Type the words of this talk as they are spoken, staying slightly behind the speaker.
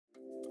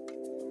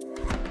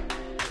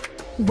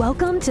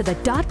Welcome to the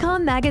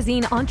DotCom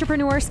Magazine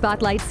Entrepreneur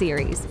Spotlight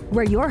Series,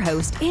 where your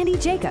host, Andy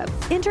Jacob,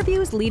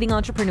 interviews leading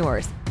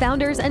entrepreneurs,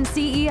 founders, and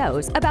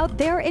CEOs about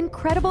their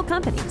incredible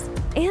companies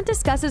and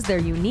discusses their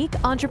unique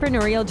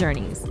entrepreneurial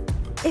journeys.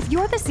 If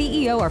you're the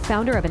CEO or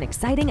founder of an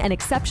exciting and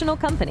exceptional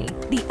company,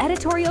 the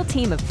editorial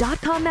team of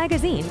DotCom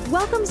Magazine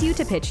welcomes you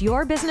to pitch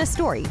your business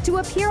story to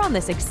appear on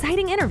this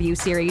exciting interview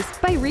series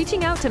by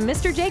reaching out to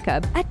Mr.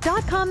 Jacob at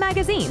DotCom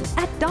Magazine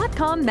at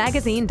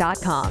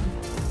dotcommagazine.com.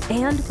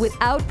 And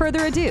without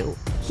further ado,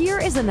 here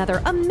is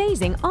another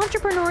amazing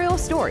entrepreneurial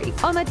story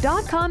on the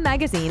DotCom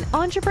Magazine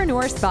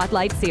Entrepreneur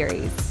Spotlight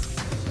Series.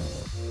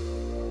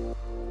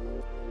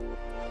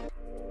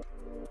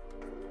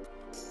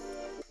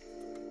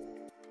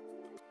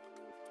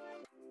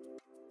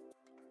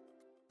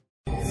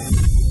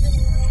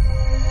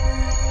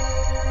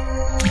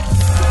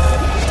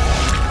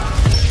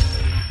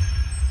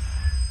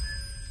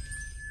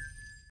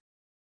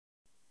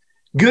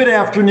 Good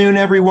afternoon,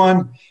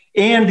 everyone.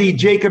 Andy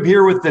Jacob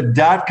here with the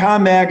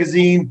DotCom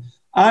Magazine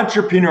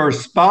Entrepreneur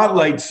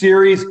Spotlight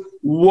Series.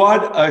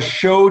 What a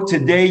show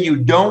today. You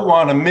don't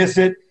want to miss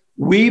it.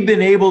 We've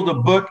been able to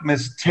book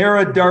Miss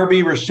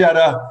Darby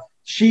Rasheta.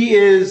 She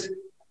is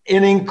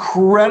an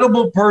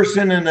incredible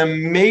person, an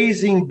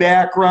amazing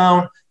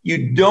background.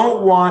 You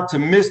don't want to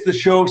miss the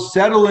show.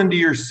 Settle into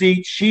your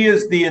seat. She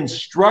is the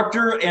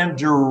instructor and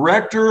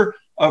director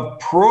of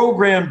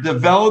program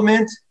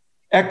development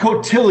at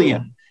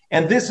Cotillion.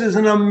 And this is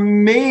an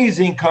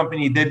amazing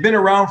company. They've been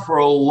around for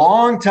a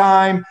long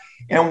time.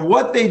 And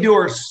what they do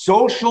are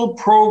social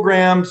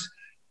programs,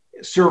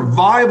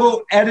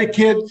 survival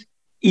etiquette,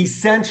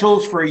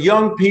 essentials for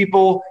young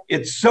people.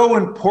 It's so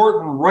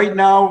important right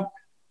now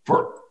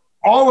for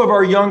all of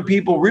our young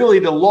people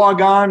really to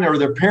log on, or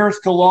their parents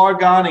to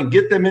log on and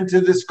get them into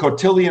this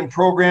Cotillion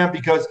program,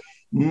 because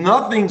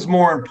nothing's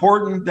more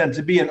important than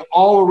to be an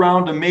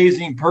all-around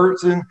amazing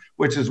person,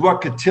 which is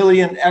what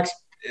Cotillion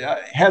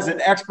has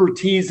an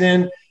expertise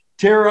in.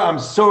 Tara, I'm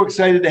so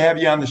excited to have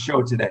you on the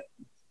show today.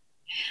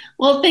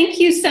 Well, thank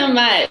you so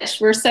much.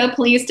 We're so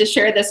pleased to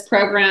share this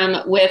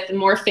program with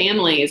more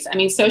families. I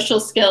mean, social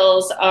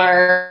skills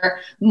are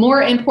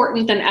more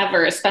important than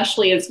ever,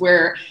 especially as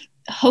we're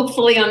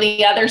hopefully on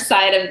the other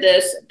side of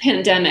this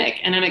pandemic.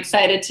 And I'm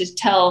excited to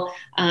tell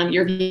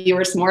your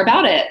viewers more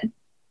about it.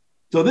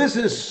 So this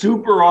is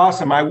super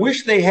awesome. I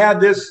wish they had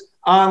this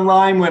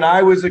online when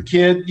I was a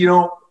kid,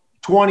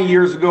 20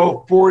 years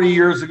ago, 40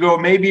 years ago,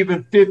 maybe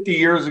even 50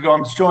 years ago.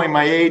 I'm showing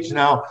my age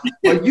now.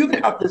 But you've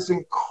got this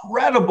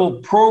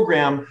incredible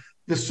program.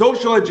 The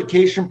social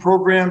education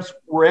programs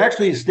were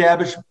actually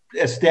established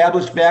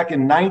back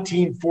in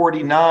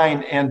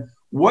 1949. And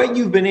what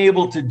you've been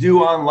able to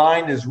do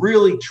online is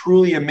really,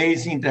 truly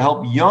amazing to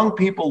help young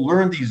people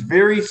learn these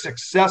very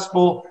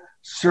successful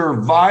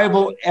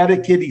survival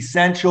etiquette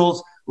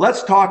essentials.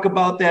 Let's talk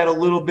about that a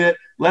little bit.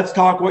 Let's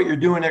talk what you're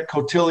doing at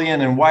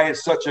Cotillion and why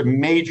it's such a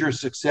major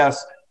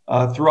success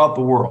throughout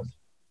the world.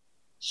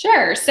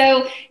 Sure.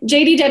 So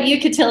JDW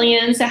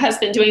Cotillion has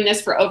been doing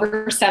this for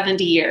over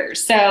 70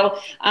 years. So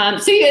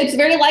it's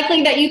very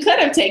likely that you could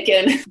have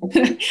taken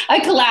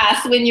a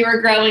class when you were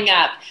growing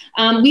up.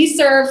 We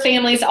serve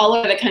families all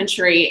over the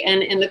country,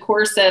 and in the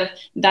course of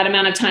that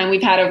amount of time,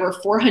 we've had over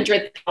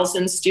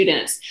 400,000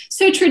 students.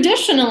 So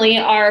traditionally,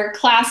 our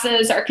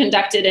classes are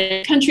conducted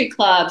in country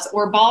clubs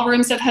or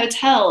ballrooms of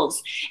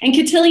hotels. And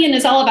Cotillion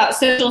is all about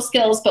social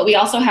skills, but we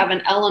also have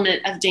an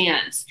element of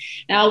dance.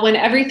 Now, when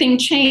everything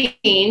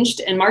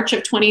changed in March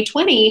of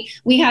 2020,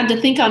 we had to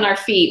think on our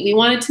feet. We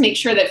wanted to make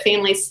sure that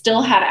families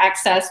still had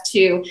access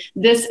to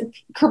this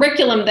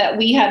curriculum that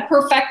we had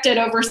perfected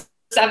over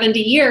 70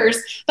 years,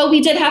 but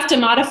we did have to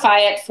modify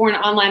it for an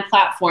online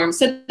platform.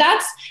 So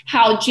that's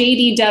how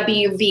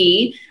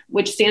JDWV,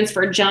 which stands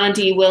for John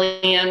D.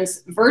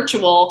 Williams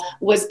Virtual,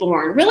 was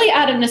born, really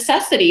out of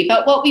necessity.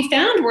 But what we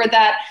found were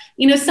that,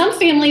 some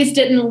families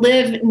didn't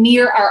live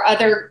near our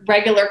other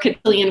regular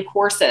Cotillion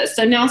courses.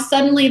 So now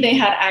suddenly they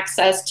had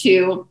access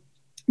to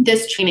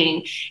this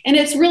training. And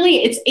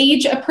it's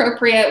age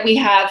appropriate. We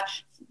have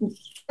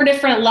 4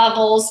 different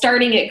levels,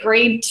 starting at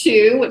grade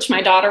 2, which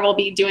my daughter will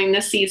be doing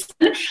this season,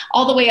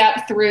 all the way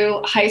up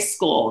through high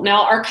school.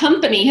 Now, our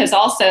company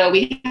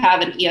we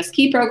have an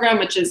ESP program,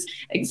 which is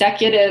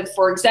executive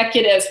for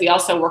executives. We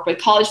also work with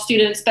college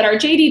students, but our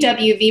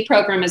JDWV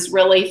program is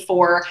really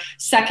for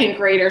 2nd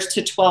graders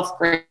to 12th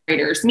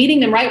graders, meeting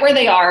them right where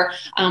they are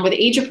with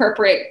age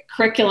appropriate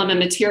curriculum and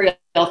material.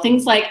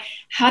 Things like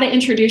how to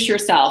introduce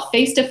yourself,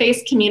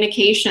 face-to-face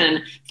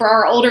communication. For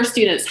our older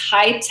students,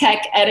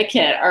 high-tech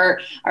etiquette. Our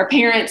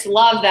parents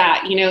love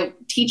that,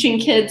 teaching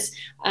kids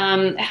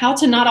how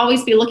to not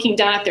always be looking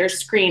down at their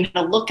screen,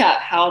 how to look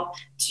up, how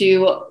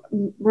to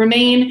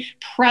remain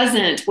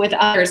present with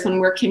others when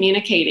we're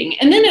communicating.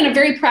 And then in a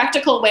very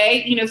practical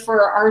way,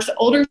 for our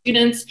older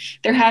students,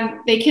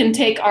 they can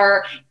take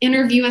our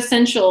interview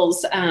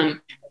essentials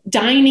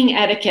dining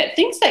etiquette,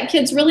 things that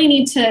kids really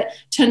need to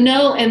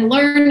know and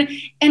learn.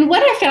 And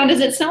what I found is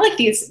it's not like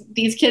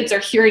these kids are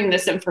hearing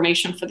this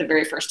information for the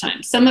very first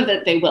time. Some of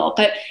it they will,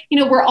 but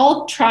we're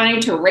all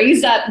trying to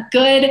raise up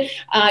good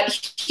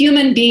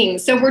human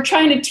beings. So we're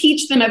trying to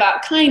teach them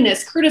about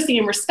kindness, courtesy,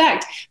 and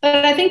respect.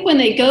 But I think when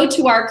they go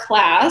to our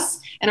class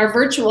and our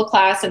virtual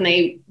class and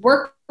they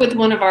work with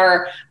one of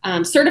our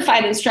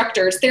certified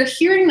instructors, they're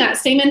hearing that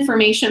same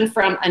information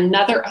from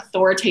another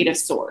authoritative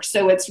source.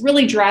 So it's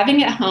really driving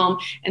it home.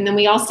 And then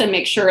we also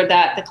make sure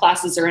that the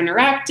classes are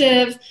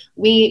interactive.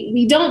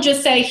 We don't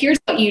just say, here's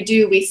what you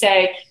do. We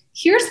say,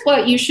 here's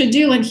what you should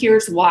do and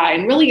here's why.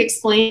 And really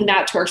explaining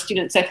that to our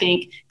students, I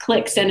think,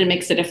 clicks in and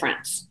makes a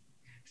difference.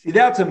 See,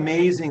 that's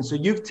amazing. So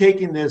you've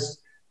taken this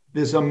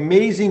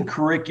amazing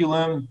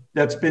curriculum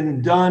that's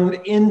been done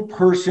in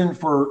person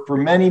for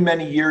many,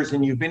 many years,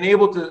 and you've been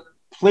able to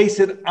place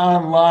it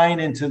online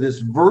into this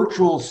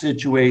virtual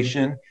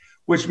situation,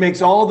 which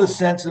makes all the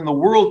sense in the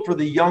world for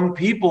the young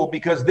people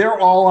because they're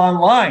all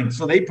online.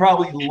 So they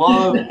probably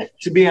love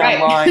to be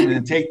Right. online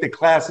and take the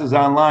classes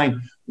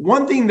online.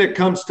 One thing that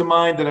comes to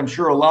mind that I'm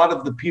sure a lot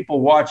of the people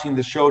watching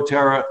the show,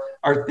 Tara,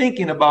 are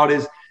thinking about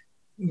is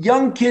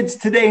young kids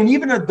today and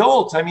even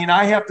adults. I mean,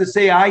 I have to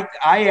say, I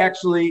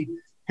actually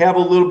have a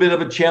little bit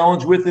of a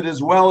challenge with it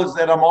as well, is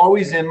that I'm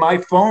always in my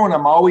phone.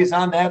 I'm always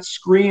on that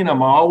screen.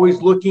 I'm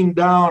always looking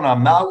down.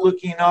 I'm not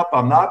looking up.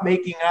 I'm not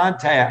making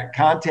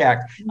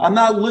contact. I'm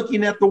not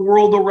looking at the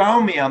world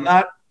around me. I'm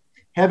not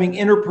having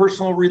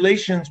interpersonal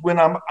relations when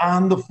I'm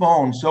on the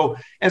phone. So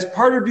as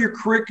part of your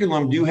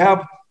curriculum, do you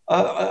have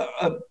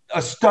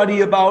a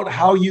study about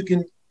how you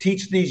can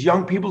teach these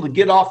young people to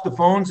get off the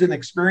phones and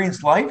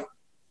experience life?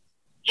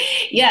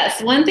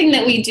 Yes, one thing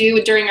that we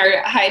do during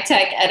our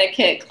high-tech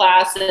etiquette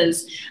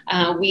classes,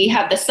 we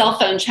have the cell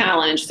phone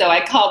challenge. So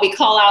we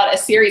call out a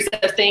series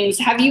of things.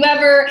 Have you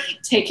ever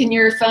taken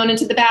your phone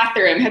into the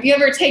bathroom? Have you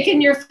ever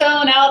taken your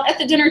phone out at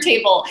the dinner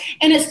table?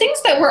 And it's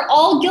things that we're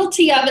all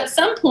guilty of at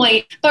some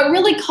point, but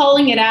really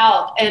calling it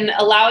out and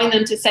allowing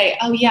them to say,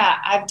 oh yeah,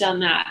 I've done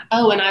that.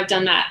 Oh, and I've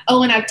done that.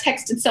 Oh, and I've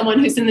texted someone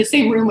who's in the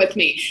same room with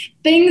me.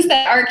 Things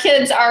that our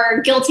kids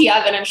are guilty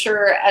of, and I'm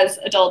sure as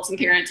adults and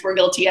parents we're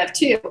guilty of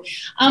too.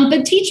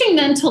 But teaching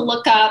them to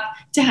look up,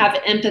 to have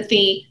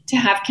empathy, to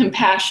have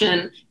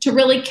compassion, to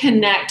really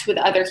connect with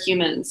other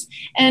humans.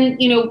 And,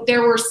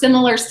 there were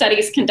similar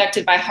studies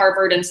conducted by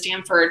Harvard and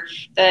Stanford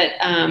that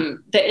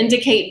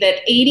indicate that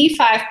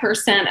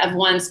 85% of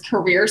one's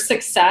career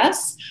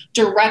success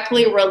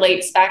directly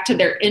relates back to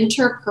their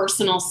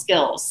interpersonal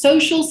skills,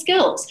 social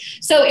skills.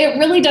 So it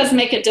really does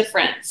make a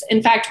difference.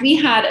 In fact, we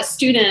had a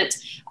student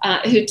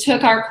who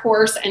took our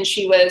course and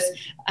she was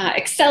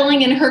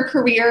excelling in her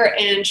career,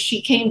 and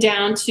she came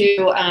down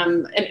to,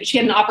 and she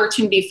had an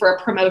opportunity for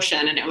a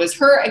promotion, and it was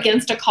her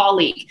against a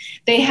colleague.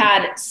 They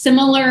had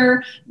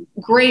similar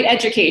great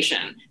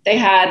education. They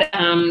had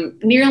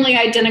nearly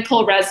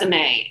identical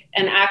resume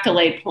and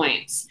accolade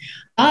points.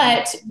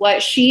 But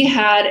what she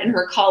had and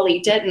her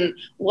colleague didn't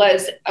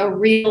was a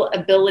real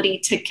ability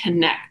to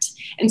connect.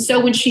 And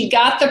so when she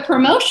got the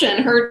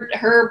promotion,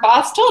 her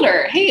boss told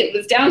her, hey, it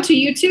was down to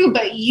you too,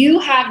 but you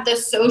have the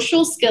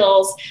social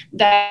skills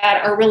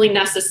that are really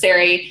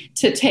necessary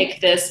to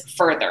take this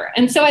further.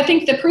 And so I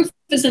think the proof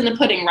is in the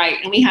pudding, right?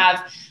 And we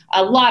have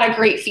a lot of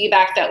great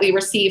feedback that we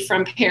receive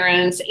from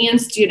parents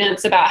and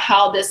students about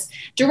how this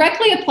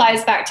directly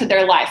applies back to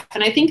their life.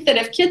 And I think that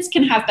if kids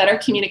can have better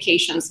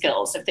communication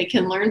skills, if they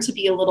can learn to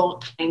be a little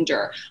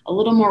kinder, a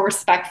little more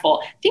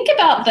respectful, think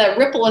about the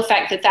ripple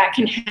effect that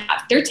can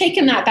have. They're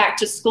taking that back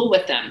to school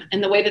with them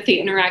and the way that they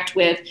interact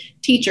with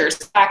teachers,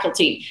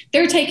 faculty.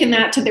 They're taking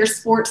that to their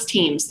sports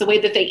teams, the way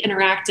that they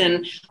interact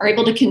and are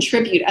able to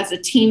contribute as a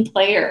team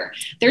player.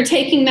 They're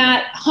taking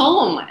that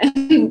home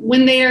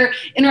when they're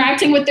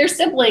interacting with their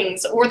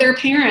siblings or their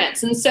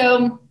parents. And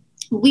so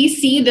we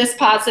see this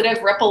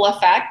positive ripple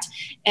effect,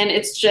 and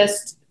it's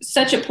just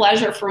such a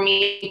pleasure for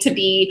me to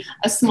be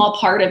a small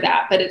part of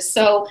that. But it's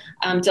so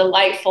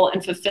delightful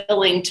and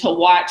fulfilling to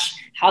watch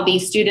how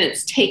these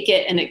students take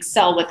it and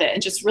excel with it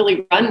and just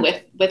really run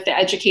with the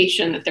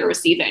education that they're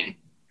receiving.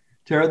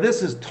 Tara,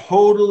 this is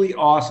totally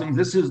awesome.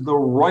 This is the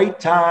right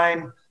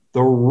time,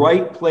 the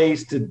right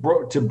place to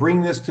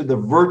bring this to the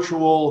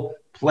virtual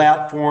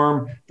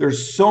platform.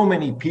 There's so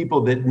many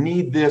people that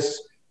need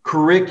this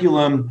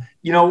curriculum.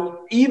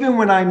 Even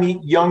when I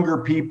meet younger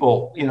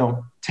people,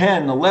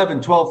 10,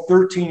 11, 12,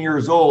 13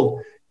 years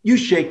old, you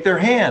shake their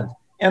hand.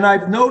 And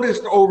I've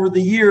noticed over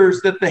the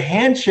years that the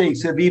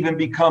handshakes have even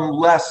become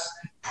less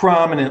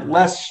prominent,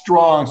 less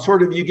strong,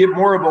 sort of you get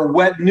more of a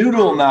wet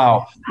noodle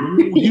now.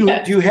 Do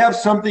you have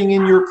something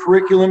in your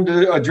curriculum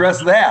to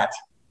address that?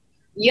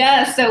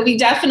 Yeah, so we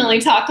definitely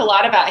talk a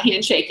lot about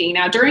handshaking.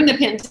 Now, during the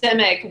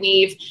pandemic,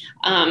 we've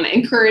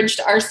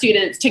encouraged our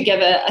students to give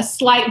a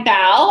slight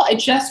bow, a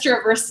gesture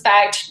of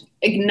respect,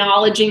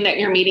 acknowledging that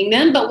you're meeting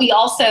them. But we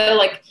also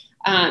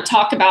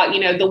talk about,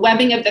 the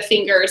webbing of the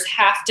fingers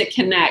have to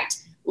connect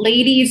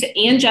ladies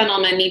and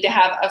gentlemen need to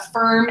have a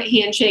firm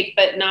handshake,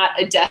 but not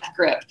a death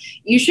grip.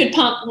 You should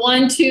pump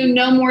 1, 2,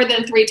 no more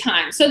than 3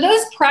 times. So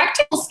those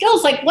practical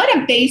skills, like what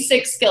a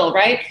basic skill,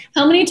 right?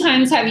 How many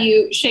times have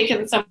you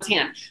shaken someone's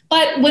hand?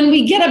 But when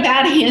we get a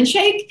bad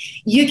handshake,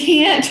 you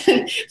can't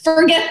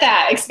forget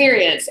that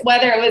experience,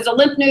 whether it was a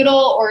limp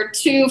noodle or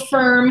too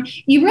firm.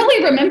 You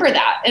really remember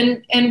that.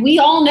 And we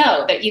all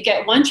know that you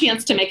get one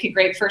chance to make a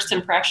great first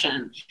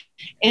impression.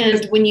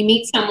 And when you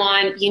meet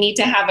someone, you need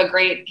to have a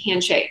great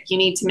handshake. You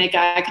need to make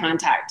eye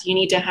contact. You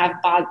need to have,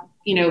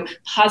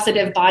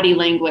 positive body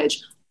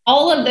language.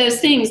 All of those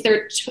things,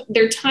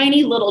 they're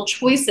tiny little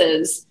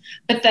choices,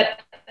 but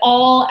that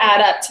all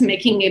add up to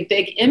making a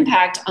big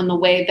impact on the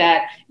way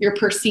that you're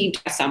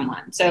perceived by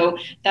someone. So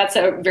that's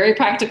a very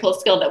practical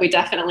skill that we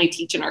definitely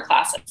teach in our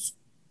classes.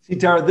 See,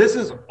 Tara, this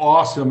is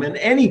awesome. And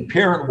any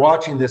parent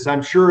watching this,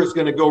 I'm sure, is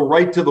going to go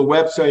right to the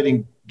website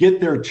and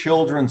get their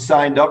children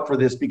signed up for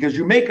this, because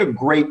you make a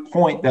great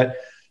point that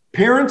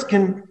parents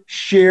can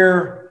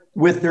share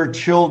with their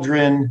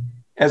children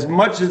as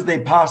much as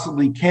they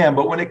possibly can.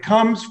 But when it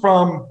comes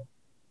from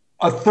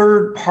a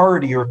third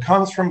party or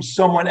comes from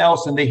someone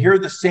else and they hear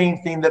the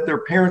same thing that their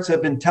parents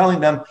have been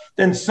telling them,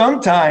 then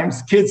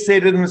sometimes kids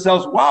say to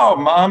themselves, wow,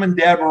 mom and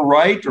dad were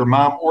right, or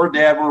mom or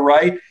dad were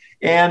right,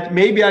 and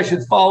maybe I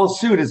should follow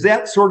suit. Is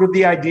that sort of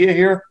the idea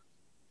here?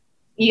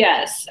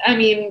 Yes. I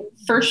mean,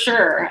 for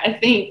sure. I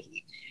think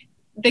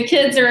the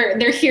kids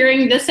they're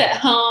hearing this at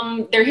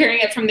home. They're hearing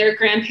it from their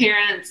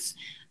grandparents,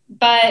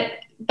 but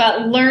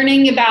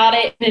learning about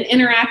it in an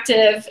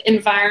interactive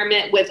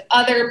environment with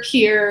other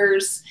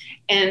peers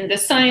and the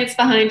science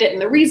behind it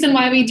and the reason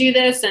why we do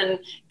this, and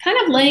kind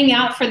of laying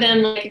out for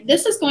them, like,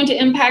 this is going to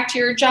impact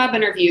your job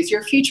interviews,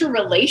 your future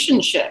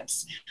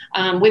relationships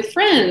with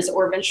friends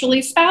or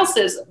eventually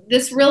spouses.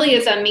 This really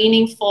is a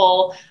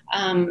meaningful,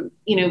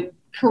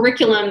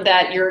 curriculum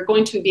that you're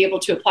going to be able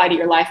to apply to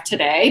your life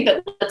today,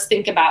 but let's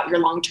think about your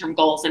long-term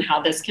goals and how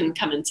this can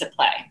come into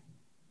play.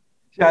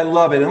 Yeah, I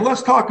love it. And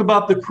let's talk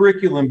about the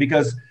curriculum,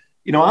 because,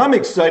 I'm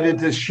excited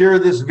to share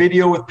this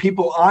video with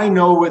people I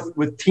know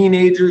with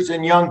teenagers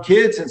and young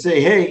kids and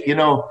say, hey,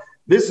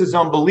 this is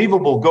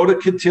unbelievable. Go to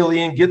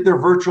Cotillion, get their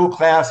virtual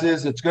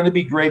classes. It's going to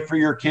be great for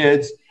your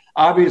kids.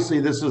 Obviously,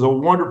 this is a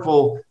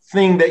wonderful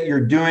thing that you're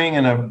doing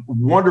and a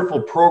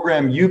wonderful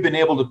program you've been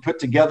able to put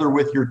together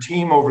with your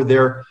team over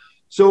there.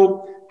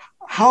 So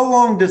how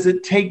long does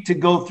it take to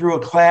go through a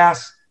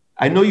class?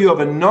 I know you have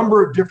a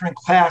number of different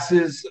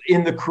classes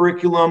in the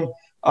curriculum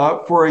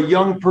for a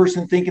young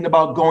person thinking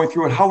about going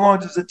through it. How long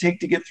does it take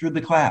to get through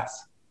the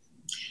class?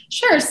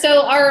 Sure.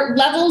 So our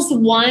levels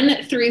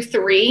 1 through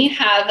 3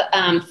 have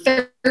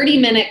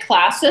 30-minute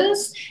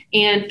classes,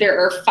 and there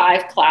are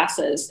 5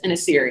 classes in a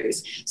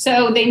series.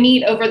 So they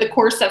meet over the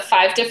course of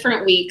 5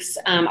 different weeks.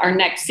 Our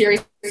next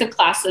series of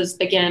classes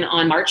begin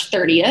on March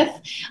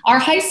 30th. Our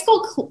high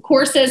school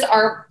courses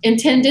are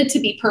intended to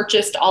be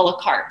purchased a la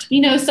carte.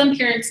 Some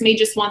parents may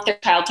just want their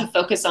child to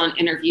focus on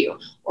interview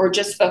or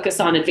just focus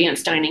on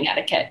advanced dining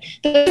etiquette.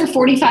 Those are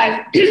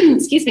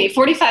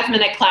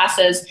 45-minute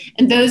classes,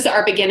 and those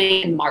are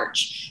beginning in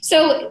March.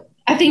 So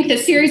I think the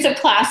series of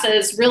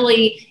classes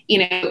really,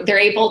 they're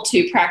able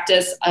to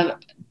practice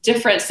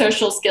different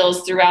social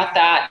skills throughout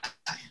that.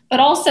 But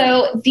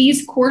also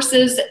these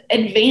courses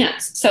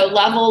advance. So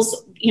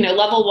levels,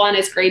 level 1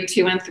 is grade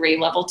 2 and 3.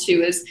 Level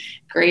 2 is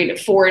grade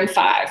 4 and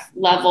 5.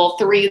 Level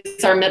 3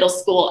 is our middle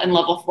school, and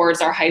level 4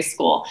 is our high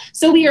school.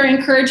 So we are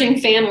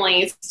encouraging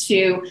families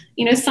to,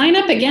 sign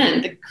up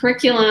again. The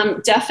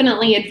curriculum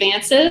definitely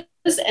advances.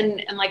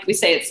 And like we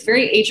say, it's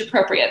very age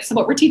appropriate. So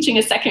what we're teaching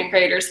a second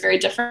grader is very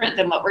different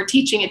than what we're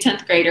teaching a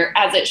 10th grader,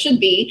 as it should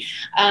be,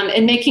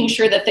 and making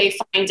sure that they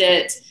find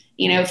it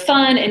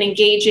fun and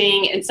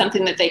engaging and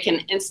something that they can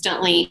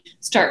instantly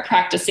start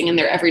practicing in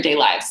their everyday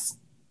lives.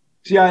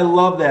 See, I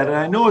love that. And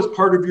I know as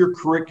part of your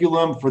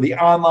curriculum, for the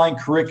online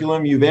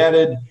curriculum, you've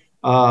added,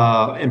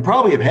 and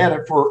probably have had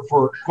it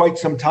for quite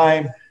some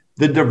time,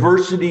 the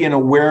diversity and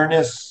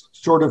awareness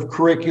sort of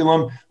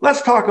curriculum.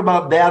 Let's talk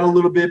about that a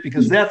little bit,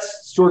 because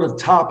that's sort of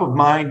top of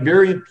mind,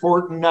 very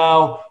important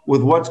now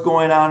with what's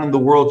going on in the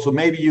world. So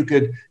maybe you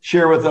could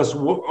share with us a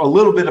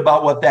little bit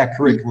about what that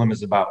curriculum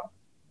is about.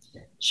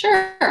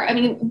 Sure. I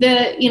mean,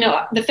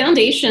 the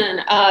foundation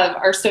of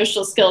our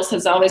social skills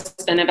has always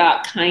been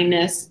about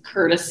kindness,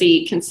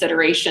 courtesy,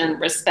 consideration,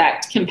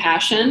 respect,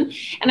 compassion.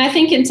 And I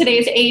think in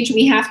today's age,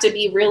 we have to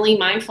be really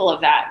mindful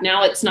of that.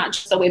 Now, it's not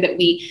just the way that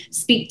we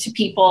speak to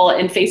people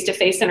in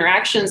face-to-face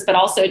interactions, but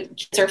also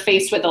kids are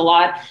faced with a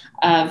lot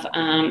of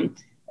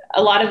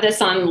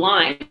this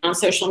online on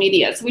social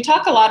media. So we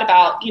talk a lot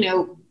about,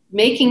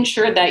 making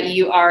sure that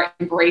you are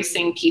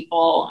embracing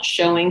people,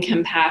 showing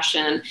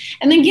compassion,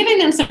 and then giving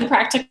them some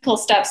practical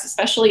steps,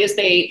 especially as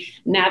they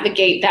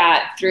navigate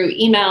that through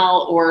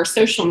email or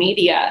social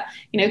media.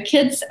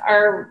 Kids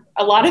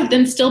a lot of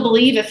them still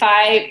believe if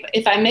I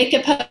make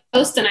a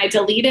post and I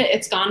delete it,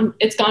 it's gone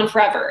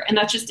forever. And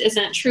that just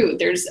isn't true.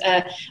 There's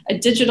a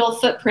digital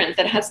footprint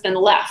that has been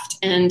left,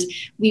 and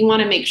we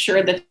want to make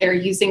sure that they're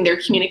using their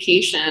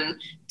communication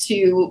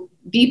to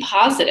be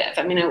positive.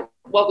 I mean,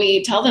 what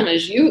we tell them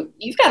is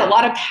you've got a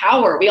lot of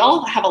power. We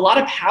all have a lot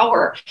of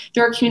power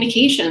through our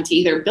communication to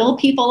either build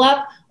people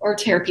up or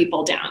tear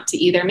people down, to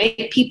either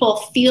make people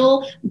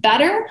feel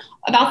better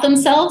about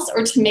themselves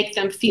or to make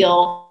them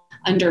feel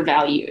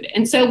undervalued.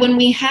 And so when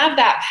we have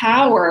that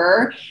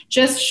power,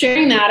 just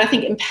sharing that, I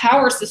think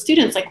empowers the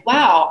students like,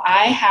 wow,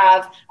 I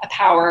have a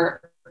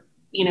power,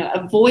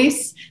 a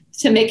voice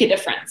to make a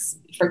difference,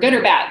 for good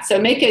or bad. So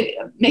make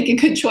a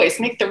good choice,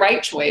 make the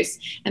right choice.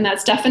 And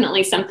that's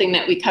definitely something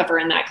that we cover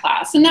in that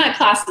class. And that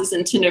class is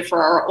intended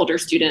for our older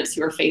students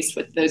who are faced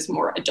with those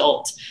more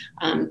adult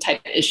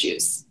type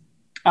issues.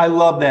 I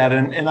love that.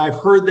 And I've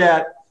heard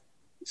that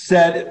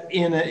said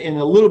in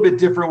a little bit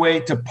different way,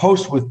 to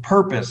post with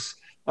purpose.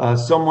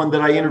 Someone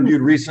that I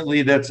interviewed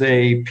recently that's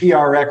a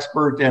PR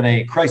expert and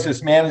a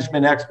crisis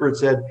management expert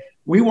said,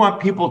 we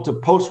want people to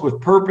post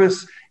with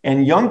purpose,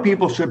 and young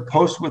people should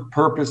post with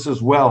purpose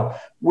as well.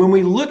 When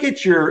we look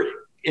at your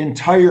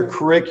entire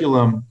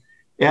curriculum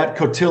at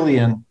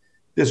Cotillion,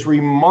 this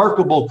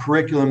remarkable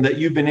curriculum that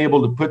you've been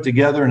able to put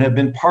together and have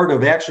been part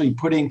of actually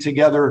putting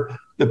together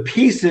the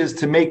pieces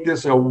to make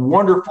this a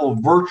wonderful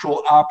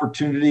virtual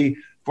opportunity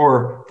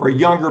for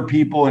younger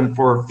people and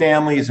for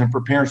families and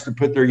for parents to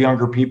put their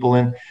younger people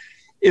in.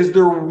 Is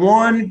there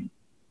one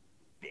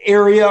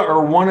area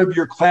or one of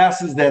your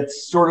classes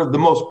that's sort of the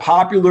most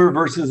popular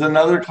versus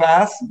another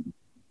class?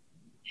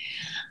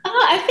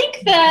 I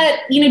think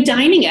that,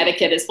 dining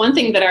etiquette is one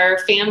thing that our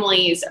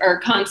families are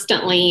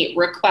constantly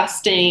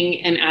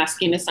requesting and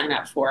asking to sign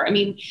up for. I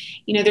mean,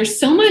 there's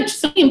so many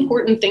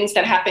important things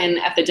that happen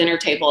at the dinner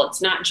table.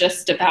 It's not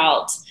just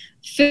about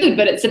food,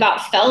 but it's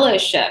about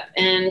fellowship.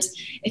 And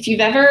if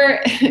you've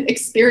ever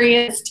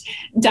experienced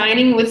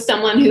dining with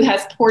someone who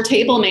has poor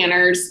table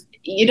manners,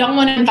 you don't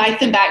want to invite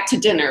them back to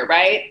dinner,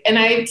 right? And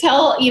I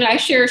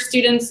share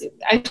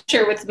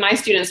with my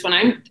students when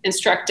I'm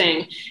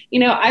instructing,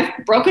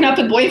 I've broken up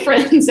with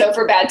boyfriends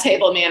over bad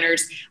table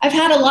manners. I've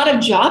had a lot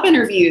of job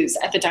interviews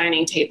at the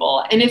dining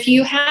table. And if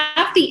you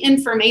have the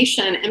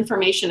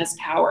information is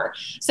power.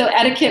 So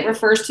etiquette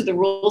refers to the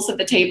rules of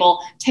the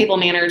table. Table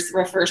manners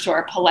refers to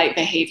our polite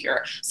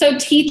behavior. So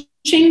teaching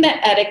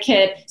the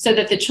etiquette so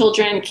that the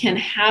children can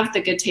have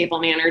the good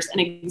table manners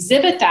and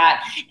exhibit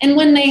that. And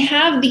when they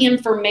have the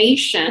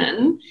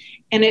information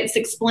and it's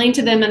explained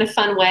to them in a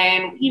fun way,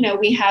 and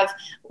we have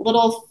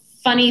little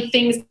funny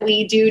things that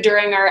we do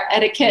during our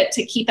etiquette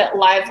to keep it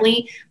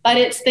lively, but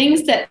it's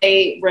things that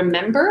they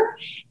remember.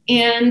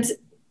 And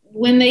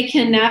when they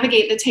can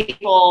navigate the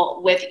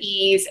table with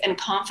ease and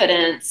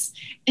confidence,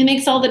 it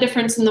makes all the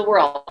difference in the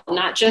world,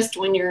 not just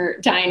when you're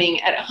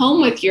dining at home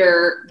with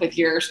your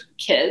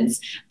kids,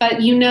 but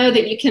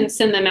that you can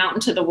send them out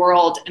into the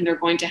world and they're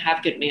going to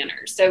have good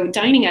manners. So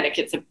dining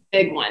etiquette's a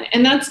big one.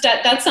 And that's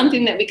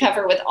something that we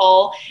cover with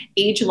all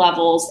age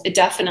levels. It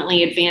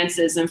definitely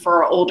advances. And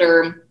for our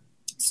older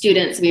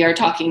students, we are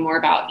talking more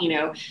about,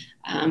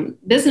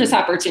 business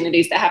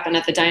opportunities that happen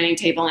at the dining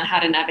table and how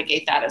to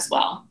navigate that as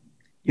well.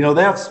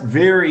 That's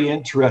very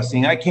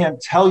interesting. I can't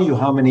tell you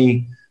how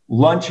many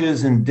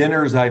lunches and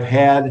dinners I've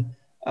had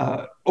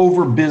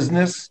over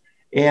business,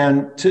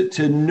 and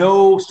to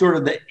know sort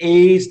of the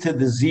A's to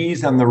the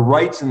Z's on the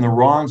rights and the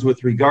wrongs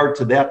with regard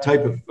to that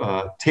type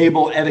of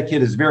table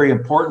etiquette is very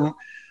important.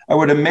 I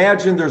would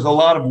imagine there's a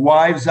lot of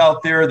wives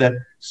out there that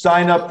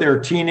sign up their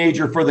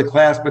teenager for the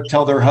class, but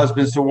tell their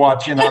husbands to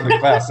watch in on the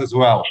class as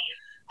well.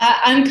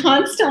 I'm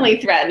constantly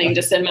threatening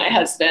to send my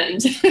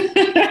husband.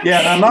 Yeah,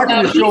 and I'm not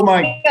going to show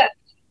my...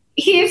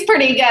 He's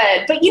pretty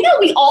good, but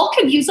we all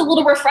could use a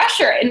little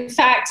refresher. In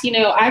fact,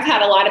 I've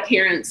had a lot of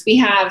parents. We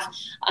have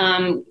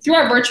through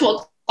our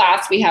virtual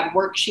class, we have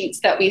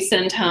worksheets that we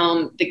send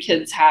home. The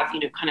kids have,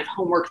 kind of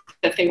homework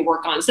that they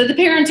work on. So the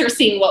parents are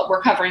seeing what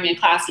we're covering in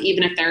class,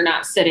 even if they're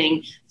not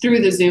sitting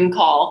through the Zoom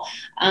call.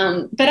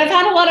 But I've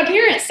had a lot of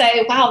parents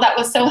say, wow, that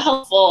was so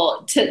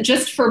helpful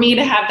just for me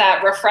to have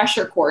that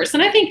refresher course.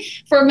 And I think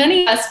for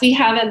many of us, we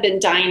haven't been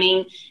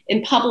dining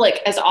in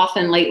public as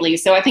often lately.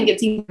 So I think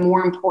it's even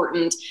more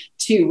important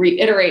to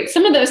reiterate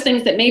some of those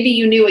things that maybe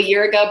you knew a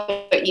year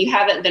ago, but you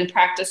haven't been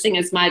practicing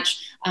as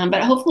much.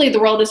 But hopefully the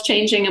world is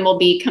changing and we'll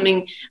be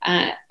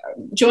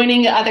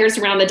joining others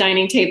around the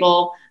dining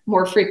table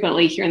more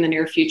frequently here in the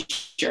near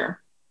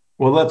future.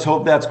 Well, let's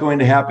hope that's going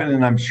to happen,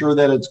 and I'm sure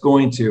that it's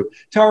going to.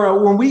 Tara,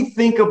 when we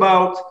think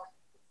about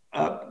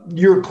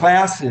your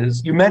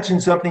classes, you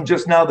mentioned something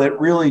just now that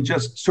really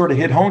just sort of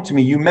hit home to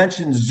me. You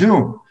mentioned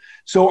Zoom.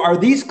 So are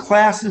these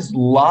classes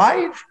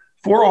live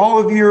for all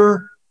of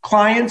your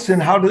clients,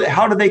 and how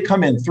do they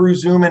come in? Through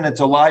Zoom, and it's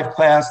a live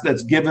class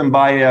that's given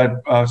by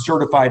a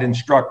certified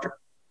instructor?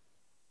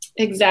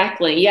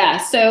 Exactly. Yeah.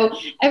 So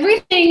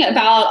everything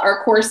about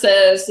our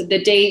courses,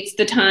 the dates,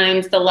 the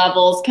times, the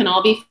levels can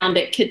all be found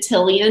at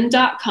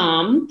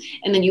Cotillion.com.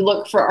 And then you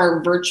look for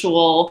our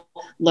virtual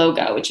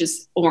logo, which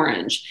is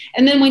orange.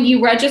 And then when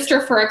you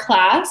register for a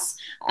class,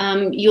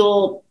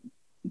 you'll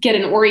get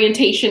an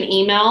orientation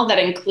email that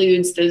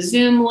includes the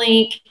Zoom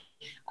link,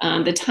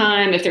 the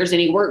time, if there's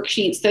any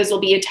worksheets, those will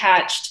be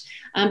attached.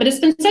 But it's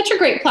been such a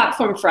great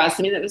platform for us.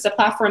 I mean, it was a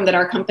platform that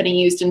our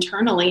company used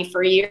internally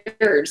for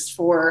years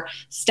for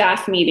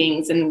staff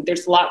meetings. And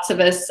there's lots of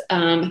us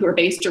who are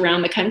based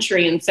around the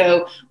country. And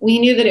so we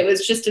knew that it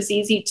was just as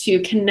easy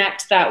to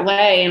connect that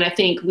way. And I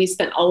think we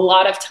spent a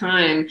lot of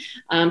time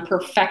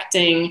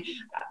perfecting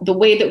the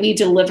way that we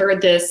deliver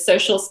this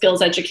social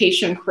skills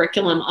education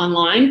curriculum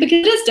online,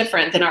 because it is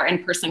different than our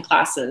in-person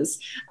classes.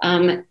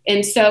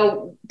 And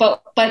so,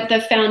 but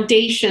the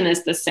foundation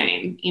is the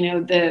same. You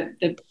know,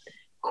 the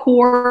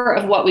core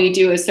of what we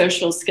do is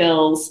social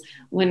skills.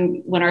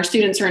 When our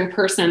students are in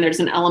person,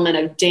 there's an element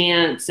of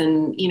dance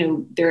and, you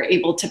know, they're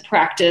able to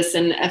practice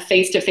in a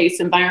face-to-face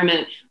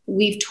environment.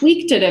 We've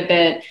tweaked it a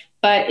bit,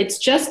 but it's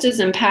just as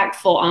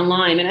impactful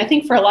online. And I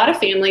think for a lot of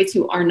families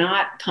who are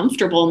not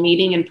comfortable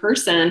meeting in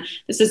person,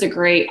 this is a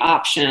great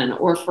option.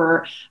 Or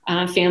for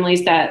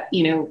families that,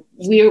 you know,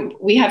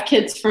 we have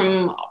kids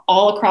from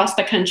all across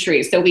the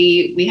country. So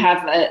we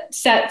have it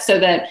set so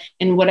that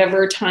in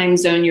whatever time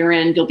zone you're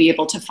in, you'll be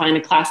able to find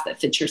a class that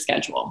fits your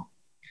schedule.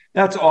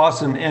 That's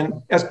awesome.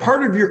 And as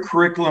part of your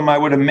curriculum, I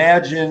would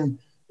imagine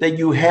that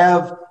you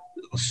have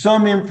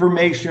some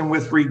information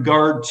with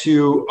regard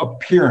to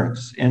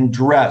appearance and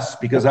dress,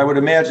 because I would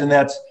imagine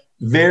that's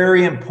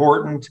very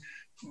important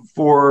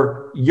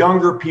for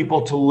younger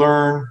people to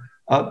learn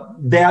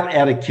that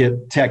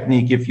etiquette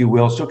technique, if you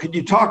will. So could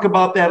you talk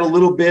about that a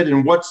little bit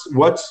and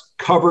what's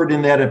covered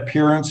in that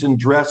appearance and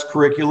dress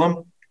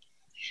curriculum?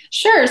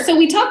 Sure. So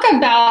we talk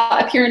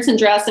about appearance and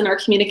dress in our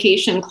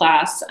communication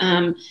class.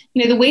 You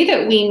know, the way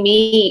that we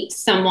meet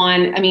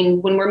someone, I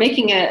mean, when we're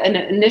making an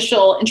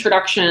initial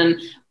introduction,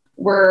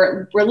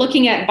 we're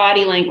looking at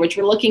body language,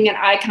 we're looking at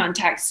eye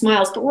contact,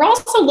 smiles, but we're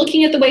also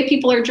looking at the way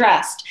people are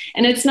dressed.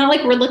 And it's not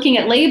like we're looking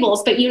at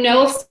labels, but you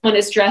know if someone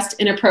is dressed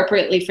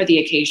inappropriately for the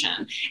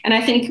occasion. And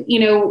I think,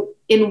 you know,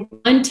 in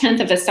 1/10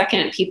 of a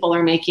second, people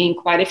are making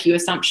quite a few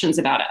assumptions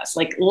about us,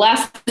 like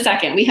less than a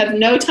second. We have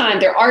no time.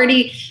 They're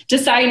already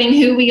deciding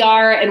who we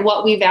are and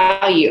what we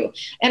value.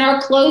 And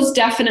our clothes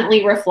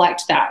definitely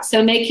reflect that.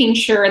 So making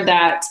sure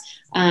that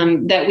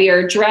that we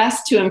are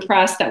dressed to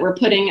impress, that we're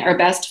putting our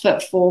best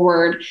foot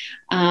forward.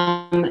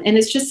 And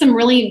it's just some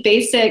really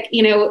basic,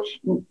 you know,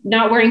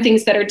 not wearing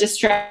things that are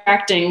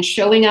distracting,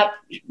 showing up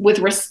with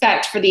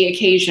respect for the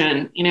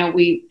occasion. You know,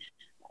 we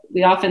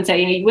often say,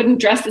 you know, you wouldn't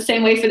dress the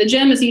same way for the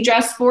gym as you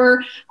dress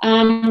for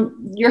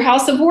your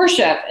house of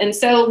worship. And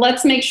so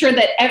let's make sure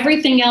that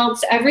everything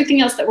else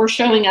that we're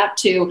showing up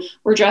to,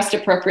 we're dressed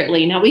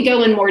appropriately. Now we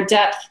go in more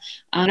depth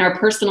on our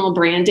personal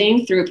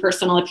branding through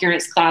personal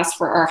appearance class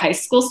for our high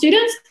school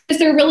students, because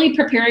they're really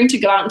preparing to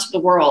go out into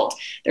the world.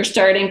 They're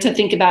starting to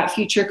think about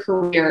future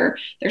career.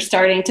 They're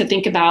starting to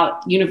think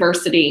about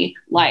university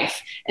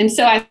life. And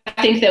so I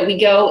think that we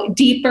go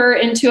deeper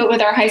into it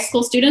with our high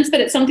school students,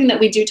 but it's something that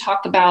we do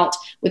talk about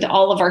with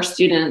all of our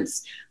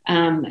students.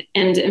 And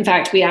in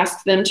fact, we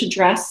ask them to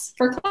dress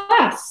for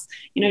class,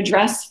 you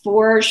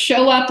know,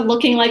 show up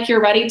looking like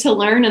you're ready to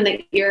learn and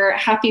that you're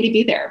happy to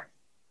be there.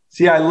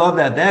 See, I love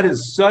that. That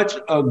is such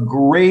a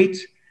great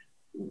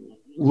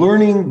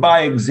learning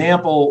by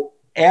example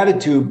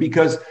attitude,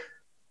 because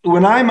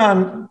when I'm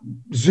on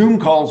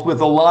Zoom calls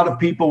with a lot of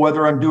people,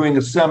 whether I'm doing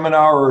a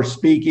seminar or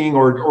speaking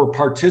or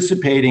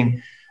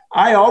participating,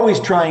 I always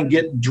try and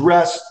get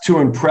dressed to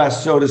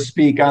impress, so to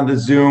speak, on the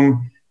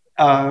Zoom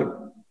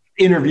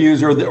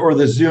interviews or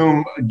the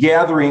Zoom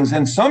gatherings.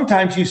 And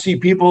sometimes you see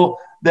people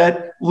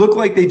that look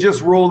like they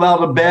just rolled out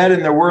of bed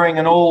and they're wearing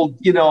an old,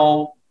 you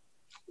know,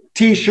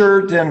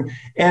 T-shirt, and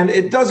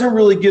it doesn't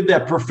really give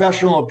that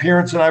professional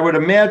appearance. And I would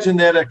imagine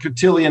that at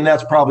Cotillion,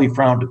 that's probably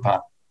frowned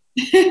upon.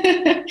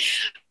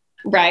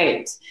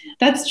 Right.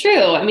 That's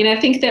true. I mean, I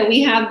think that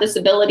we have this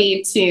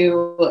ability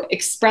to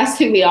express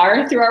who we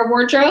are through our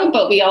wardrobe,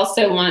 but we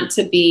also want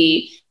to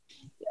be,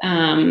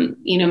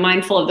 you know,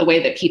 mindful of the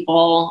way that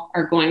people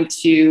are going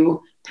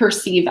to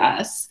perceive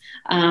us.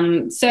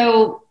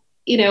 So,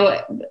 you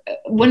know,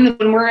 when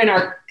we're in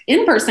our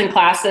in-person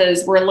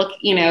classes,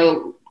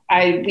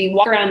 we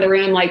walk around the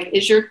room like,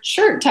 is your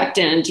shirt tucked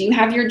in? Do you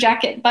have your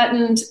jacket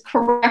buttoned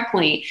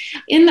correctly?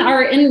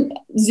 In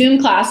Zoom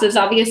classes,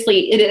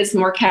 obviously it is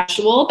more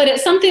casual, but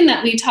it's something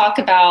that we talk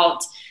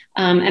about.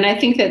 And I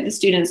think that the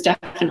students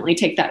definitely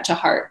take that to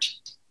heart.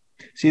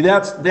 See,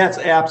 that's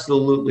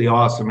absolutely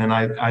awesome. And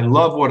I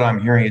love what I'm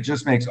hearing. It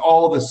just makes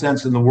all the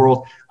sense in the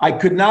world. I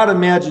could not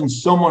imagine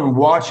someone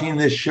watching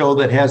this show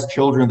that has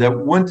children that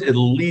wouldn't at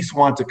least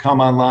want to come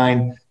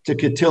online to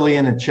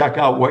Cotillion and check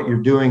out what you're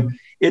doing.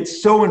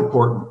 It's so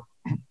important.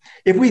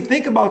 If we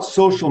think about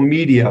social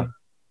media,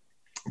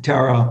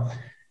 Tara,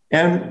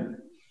 and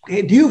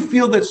do you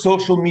feel that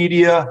social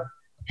media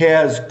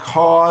has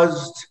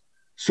caused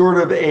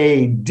sort of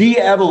a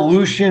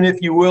de-evolution,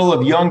 if you will,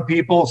 of young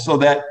people, so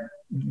that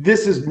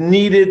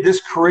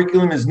this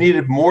curriculum is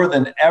needed more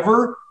than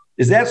ever?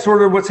 Is that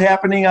sort of what's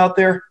happening out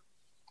there?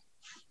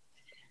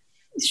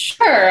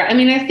 Sure. I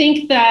mean, I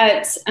think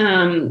that,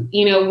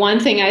 you know, one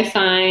thing I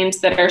find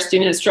that our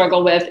students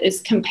struggle with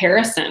is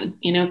comparison.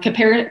 You know,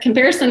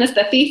 comparison is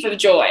the thief of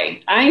joy.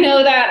 I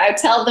know that. I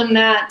tell them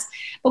that.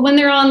 But when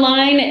they're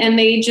online and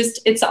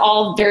it's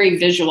all very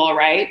visual,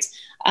 right?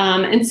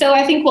 And so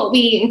I think what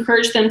we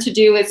encourage them to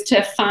do is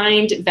to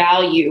find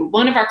value.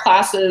 One of our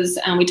classes,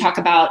 we talk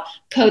about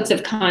codes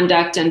of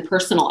conduct and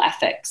personal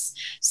ethics.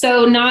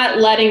 So not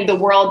letting the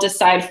world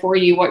decide for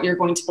you what you're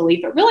going to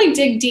believe, but really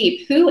dig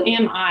deep. Who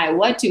am I?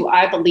 What do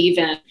I believe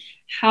in?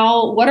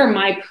 What are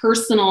my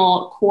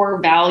personal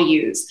core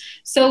values?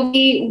 So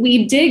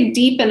we dig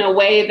deep in a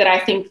way that I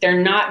think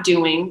they're not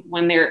doing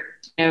when they're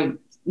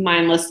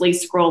mindlessly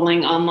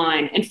scrolling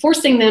online, and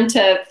forcing them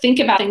to think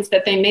about things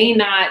that they may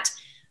not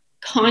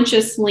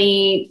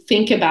consciously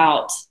think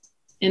about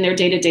in their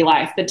day-to-day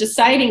life. But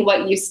deciding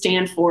what you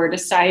stand for,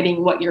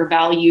 deciding what your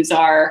values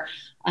are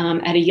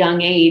at a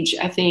young age,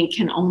 I think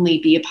can only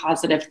be a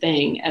positive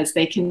thing as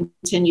they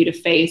continue to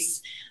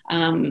face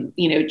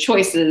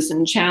choices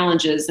and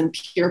challenges and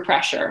peer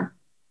pressure.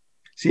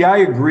 See, I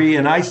agree.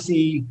 And I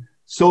see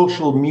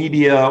social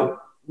media,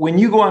 when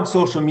you go on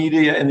social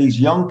media and these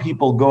young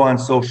people go on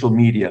social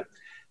media,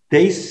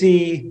 they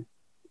see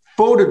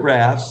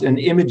photographs and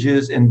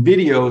images and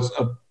videos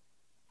of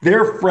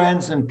their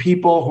friends and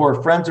people who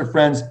are friends of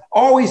friends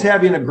always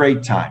having a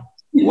great time.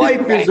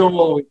 Life is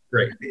always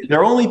great.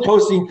 They're only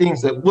posting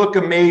things that look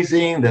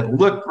amazing, that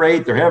look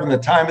great. They're having the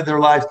time of their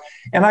lives.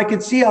 And I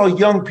could see how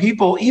young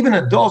people, even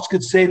adults,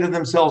 could say to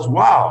themselves,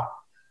 wow,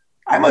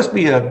 I must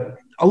be a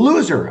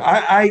loser.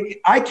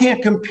 I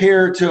can't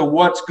compare to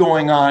what's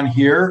going on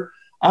here.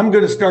 I'm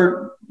going to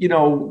start,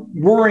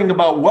 worrying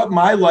about what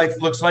my life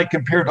looks like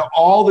compared to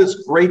all this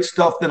great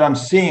stuff that I'm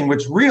seeing,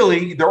 which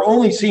really they're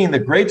only seeing the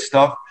great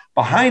stuff.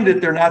 Behind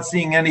it, they're not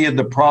seeing any of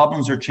the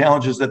problems or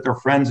challenges that their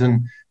friends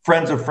and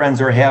friends of friends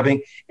are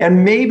having.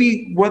 And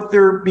maybe what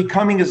they're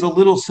becoming is a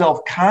little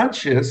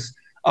self-conscious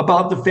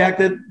about the fact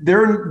that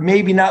they're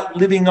maybe not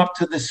living up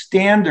to the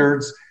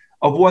standards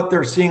of what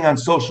they're seeing on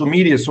social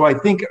media. So I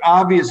think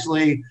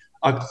obviously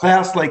a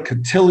class like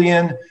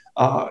Cotillion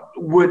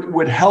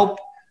would help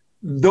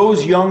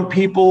those young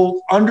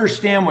people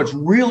understand what's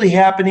really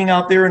happening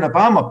out there. And if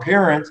I'm a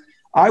parent,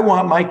 I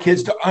want my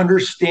kids to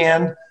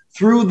understand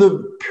through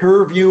the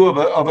purview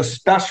of a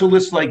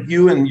specialist like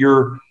you and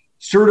your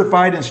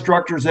certified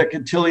instructors at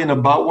Cotillion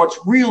about what's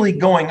really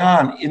going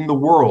on in the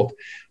world.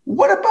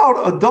 What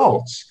about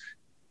adults?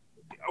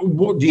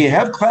 Do you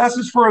have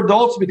classes for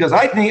adults? Because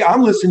I think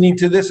I'm listening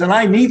to this and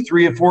I need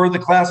 3 or 4 of the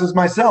classes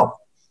myself.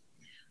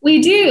 We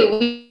do.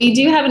 We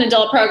do have an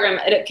adult program.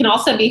 It can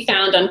also be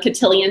found on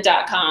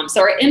Cotillion.com.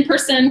 So our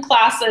in-person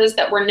classes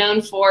that we're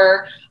known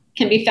for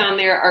can be found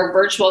there. Our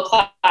virtual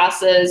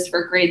classes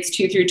for grades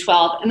 2 through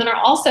 12. And then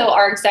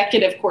our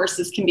executive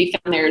courses can be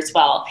found there as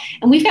well.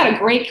 And we've got a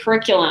great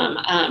curriculum.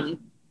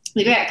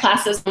 We've got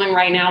classes going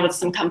right now with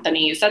some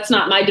companies. That's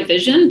not my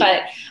division,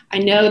 but I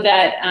know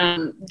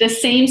that the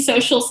same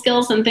social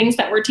skills and things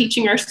that we're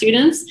teaching our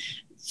students,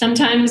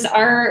 sometimes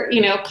our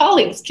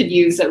colleagues could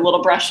use a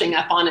little brushing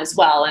up on as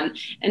well.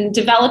 And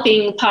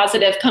developing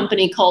positive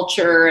company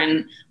culture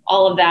and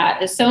all of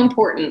that is so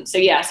important. So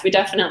yes, we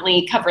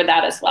definitely cover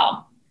that as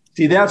well.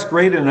 See, that's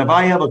great. And if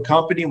I have a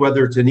company,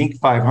 whether it's an Inc.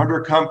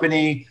 500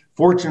 company,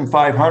 Fortune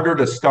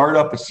 500, a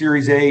startup, a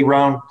Series A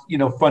round,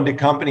 funded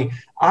company,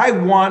 I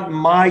want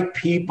my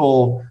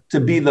people to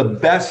be the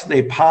best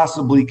they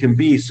possibly can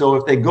be. So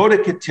if they go to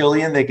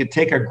Cotillion, they could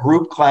take a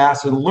group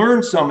class and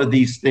learn some of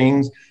these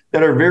things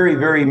that are very,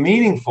 very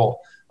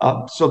meaningful.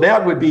 So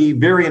that would be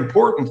very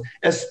important,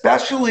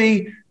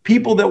 especially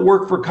people that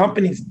work for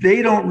companies.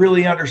 They don't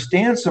really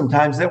understand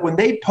sometimes that when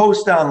they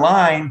post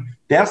online,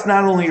 that's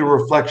not only a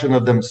reflection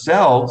of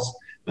themselves,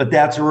 but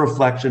that's a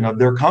reflection of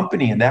their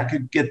company. And that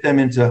could get them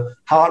into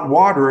hot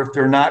water if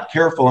they're not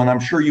careful. And I'm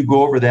sure you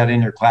go over that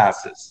in your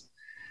classes.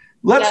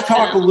 Let's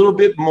talk a little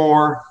bit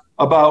more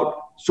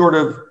about sort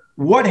of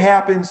what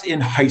happens in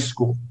high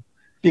school,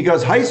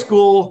 because high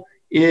school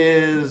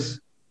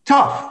is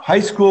tough.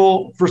 High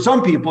school, for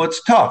some people,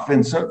 it's tough.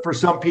 And so for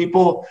some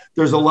people,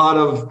 there's a lot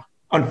of,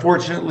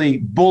 unfortunately,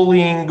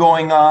 bullying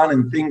going on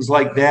and things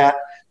like that.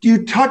 Do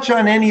you touch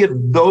on any of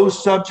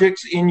those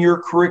subjects in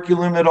your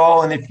curriculum at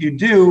all? And if you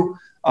do,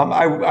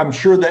 I'm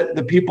sure that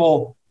the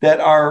people that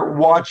are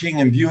watching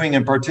and viewing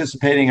and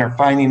participating are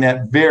finding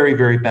that very,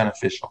 very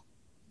beneficial.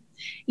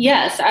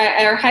 Yes,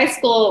 our high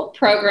school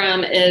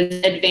program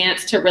is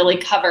advanced to really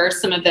cover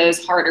some of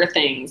those harder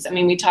things. I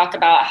mean, we talk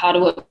about how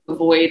to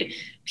avoid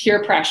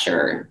peer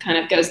pressure, kind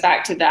of goes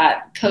back to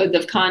that code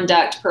of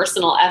conduct,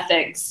 personal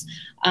ethics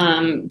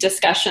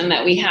discussion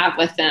that we have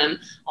with them.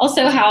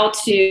 Also how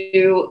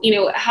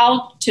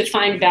to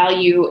find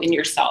value in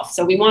yourself.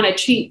 So we want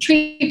to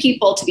treat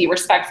people to be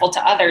respectful to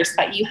others,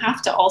 but you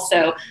have to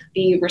also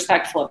be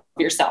respectful of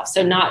yourself.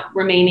 So not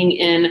remaining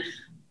in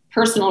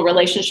personal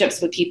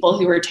relationships with people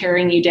who are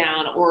tearing you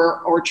down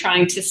or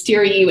trying to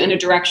steer you in a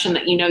direction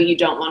that you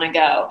don't want to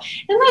go.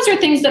 And those are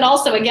things that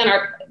also, again,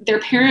 their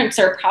parents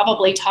are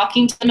probably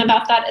talking to them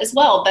about that as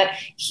well, but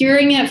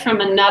hearing it from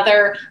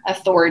another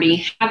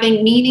authority,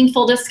 having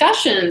meaningful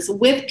discussions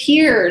with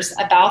peers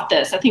about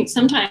this. I think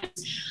sometimes,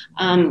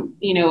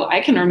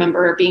 I can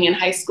remember being in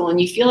high school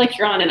and you feel like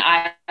you're on an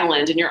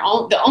island and you're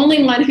the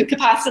only one who could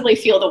possibly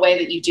feel the way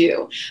that you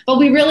do. But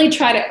we really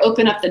try to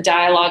open up the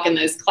dialogue in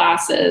those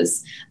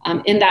classes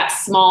in that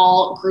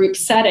small group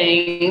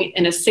setting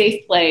in a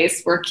safe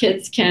place where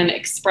kids can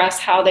express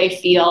how they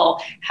feel,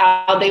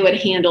 how they would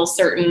handle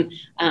certain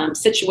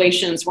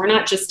situations. We're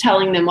not just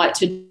telling them what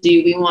to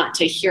do. We want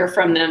to hear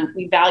from them.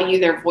 We value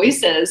their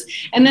voices.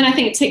 And then I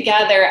think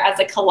together as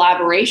a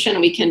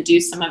collaboration, we can do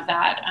some of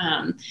that,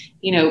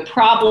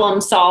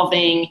 problem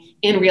solving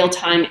in real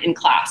time in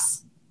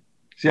class.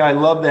 See, I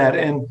love that.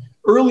 And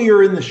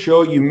earlier in the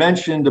show, you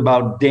mentioned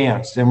about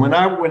dance. And when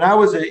I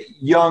was a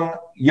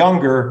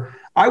younger,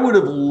 I would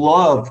have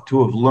loved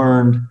to have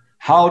learned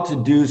how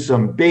to do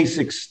some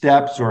basic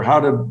steps or how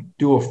to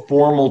do a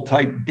formal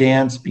type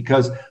dance,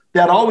 because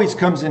that always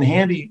comes in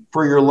handy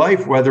for your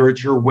life, whether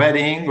it's your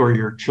wedding or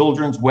your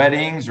children's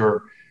weddings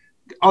or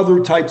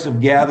other types of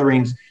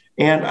gatherings.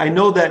 And I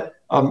know that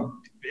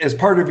as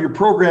part of your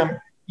program,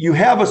 you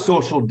have a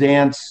social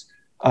dance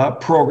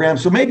program.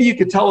 So maybe you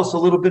could tell us a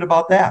little bit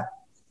about that.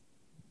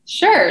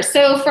 Sure.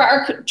 So for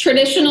our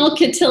traditional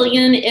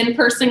Cotillion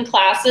in-person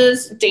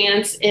classes,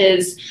 dance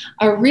is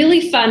a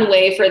really fun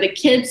way for the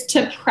kids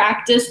to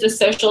practice the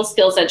social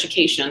skills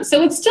education.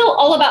 So it's still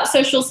all about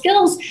social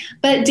skills,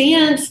 but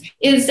dance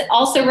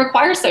also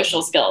requires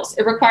social skills.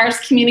 It requires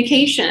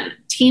communication,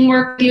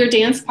 teamwork with your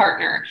dance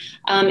partner.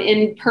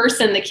 In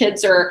person, the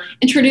kids are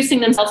introducing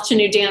themselves to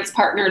new dance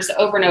partners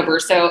over and over.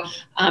 So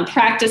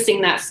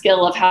practicing that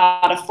skill of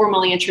how to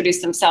formally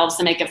introduce themselves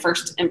and make a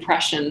first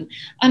impression.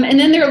 And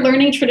then they're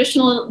learning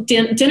traditional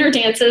dinner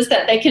dances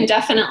that they can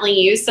definitely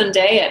use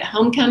someday at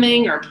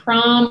homecoming or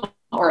prom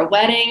or a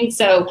wedding.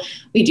 So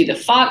we do the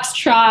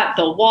foxtrot,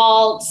 the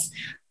waltz.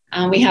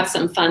 We have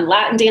some fun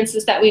Latin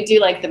dances that we do,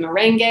 like the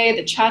merengue,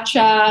 the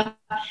cha-cha,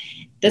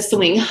 the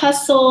swing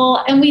hustle,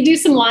 and we do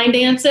some line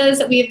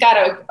dances. We've got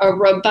a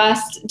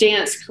robust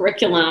dance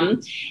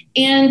curriculum,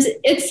 and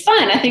it's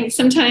fun. I think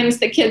sometimes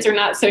the kids are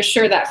not so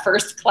sure that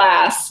first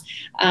class.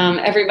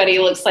 Everybody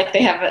looks like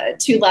they have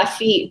two left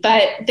feet,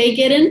 but they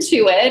get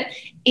into it,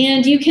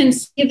 and you can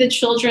see the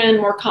children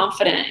more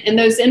confident. In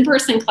those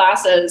in-person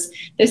classes,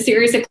 the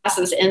series of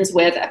classes ends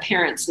with a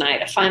parents'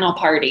 night, a final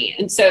party,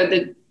 and so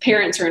the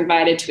parents are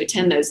invited to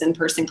attend those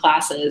in-person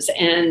classes.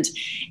 And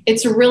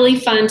it's really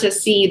fun to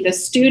see the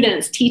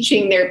students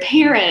teaching their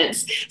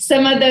parents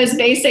some of those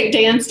basic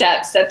dance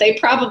steps that they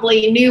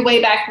probably knew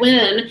way back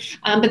when,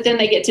 but then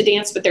they get to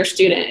dance with their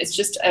student. It's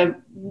just a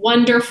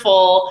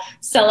wonderful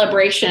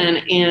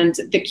celebration and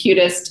the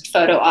cutest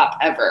photo op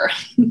ever.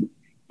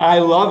 I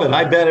love it.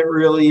 I bet it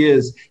really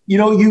is.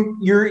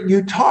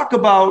 You talk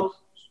about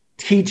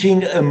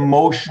teaching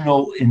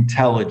emotional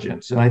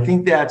intelligence, and I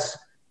think that's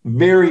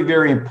very,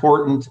 very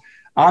important.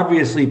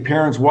 Obviously,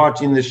 parents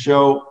watching this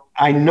show,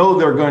 I know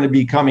they're going to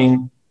be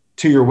coming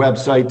to your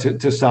website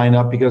to sign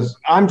up, because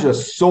I'm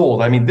just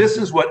sold. I mean, this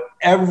is what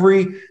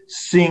every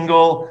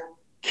single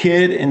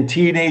kid and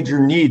teenager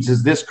needs,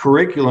 is this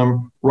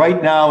curriculum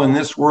right now in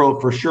this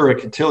world, for sure, at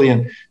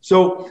Cotillion.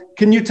 So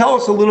can you tell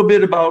us a little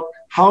bit about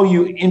how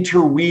you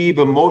interweave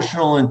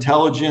emotional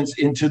intelligence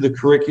into the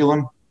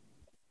curriculum?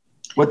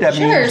 What that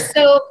means?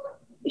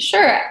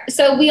 Sure.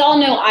 So we all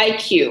know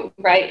IQ,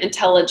 right?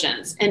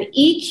 Intelligence. And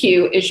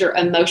EQ is your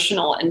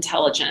emotional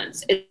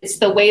intelligence. It's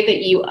the way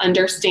that you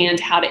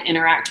understand how to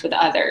interact with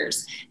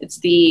others. It's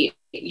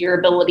your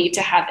ability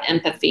to have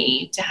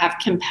empathy, to have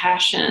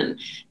compassion,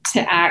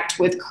 to act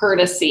with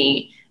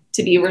courtesy,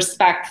 to be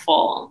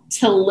respectful,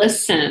 to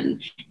listen.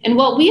 And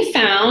what we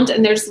found,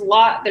 and there's a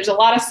lot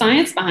of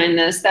science behind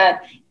this,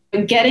 that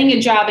getting a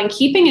job and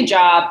keeping a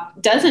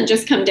job doesn't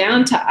just come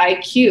down to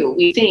IQ.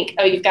 We think,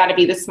 you've got to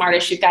be the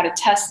smartest, you've got to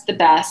test the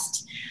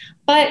best.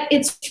 But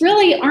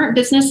aren't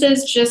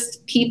businesses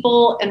just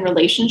people and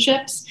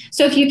relationships?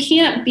 So if you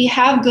can't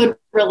have good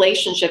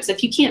relationships,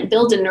 if you can't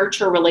build and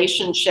nurture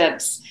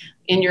relationships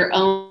in your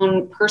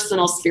own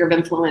personal sphere of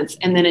influence,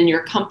 and then in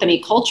your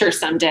company culture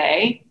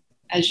someday,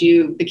 as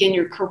you begin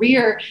your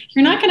career,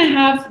 you're not going to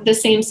have the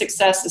same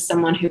success as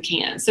someone who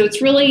can. So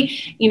it's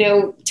really,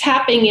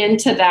 tapping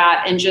into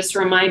that and just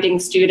reminding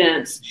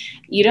students,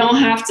 you don't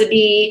have to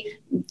be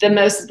the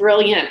most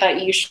brilliant,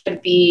 but you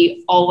should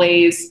be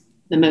always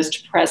the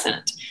most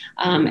present.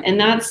 And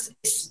that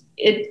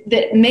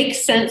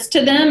makes sense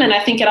to them. And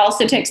I think it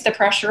also takes the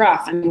pressure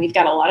off. I mean, we've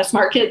got a lot of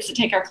smart kids to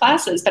take our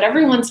classes, but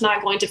everyone's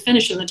not going to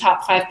finish in the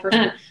top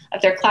 5%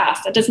 of their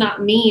class. That does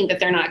not mean that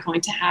they're not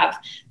going to have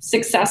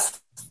success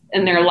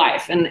in their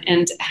life,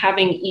 and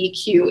having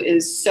EQ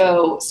is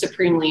so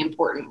supremely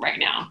important right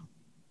now.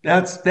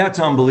 That's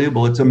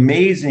unbelievable. It's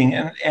amazing.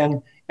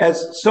 And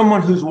as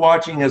someone who's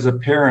watching as a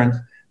parent,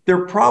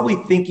 they're probably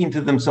thinking to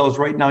themselves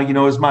right now,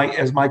 as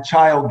my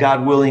child,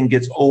 God willing,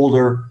 gets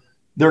older,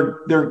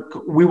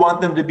 we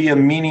want them to be a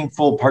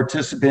meaningful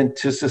participant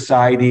to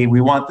society.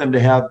 We want them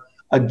to have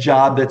a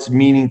job that's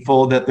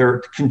meaningful, that they're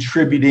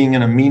contributing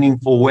in a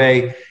meaningful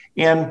way.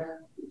 And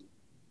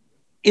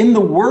in the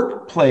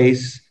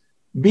workplace,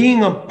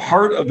 being a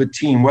part of a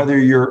team, whether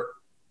you're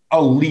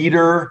a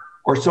leader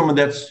or someone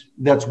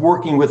that's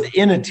working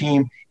within a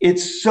team,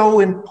 it's so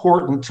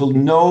important to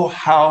know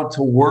how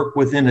to work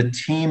within a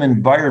team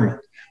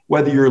environment,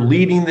 whether you're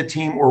leading the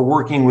team or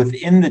working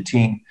within the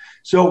team.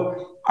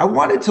 So I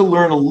wanted to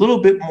learn a little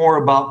bit more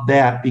about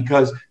that,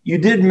 because you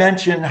did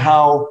mention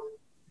how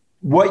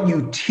what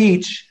you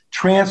teach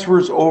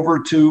transfers over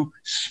to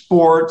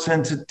sports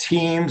and to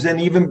teams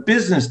and even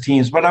business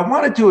teams. But I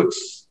wanted to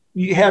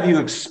have you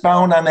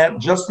expound on that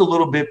just a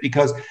little bit,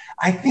 because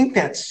I think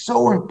that's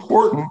so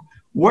important,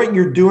 what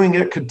you're doing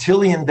at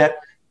Cotillion, that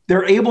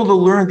they're able to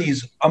learn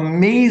these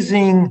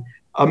amazing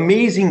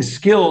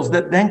skills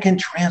that then can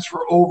transfer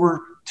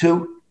over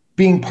to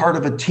being part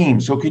of a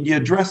team. So could you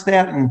address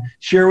that and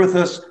share with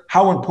us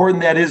how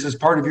important that is as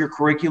part of your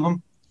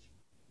curriculum?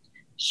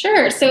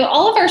 Sure. So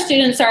all of our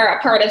students are a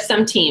part of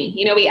some team.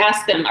 You know, we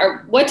ask them,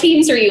 what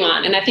teams are you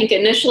on? And I think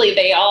initially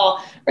they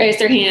all raise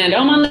their hand.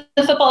 I'm on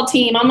the football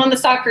team. I'm on the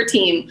soccer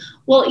team.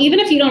 Well, even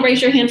if you don't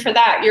raise your hand for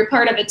that, you're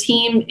part of a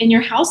team in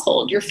your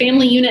household. Your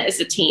family unit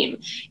is a team.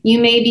 You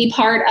may be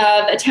part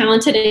of a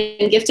talented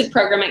and gifted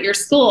program at your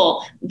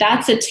school.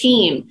 That's a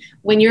team.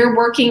 When you're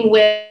working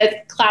with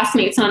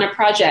classmates on a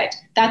project,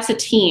 that's a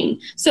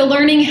team. So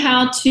learning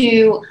how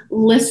to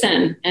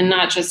listen and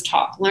not just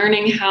talk,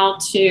 learning how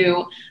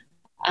to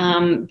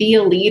be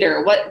a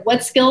leader.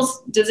 What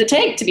skills does it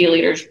take to be a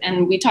leader?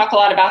 And we talk a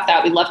lot about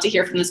that. We love to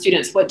hear from the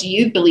students. What do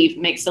you believe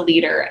makes a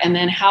leader? And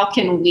then how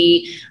can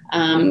we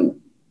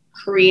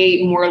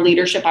create more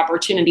leadership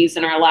opportunities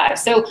in our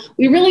lives? So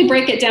we really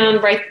break it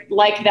down right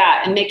like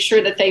that and make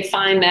sure that they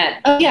find that,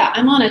 oh yeah,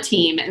 I'm on a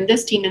team and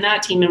this team and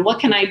that team, and what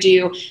can I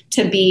do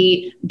to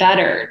be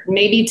better?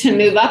 Maybe to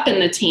move up in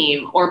the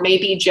team, or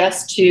maybe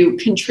just to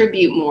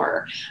contribute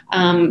more.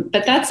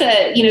 But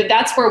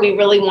that's where we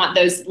really want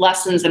those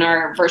lessons in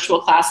our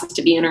virtual classes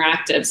to be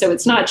interactive. So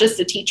it's not just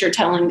a teacher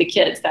telling the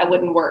kids. That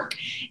wouldn't work.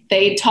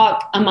 They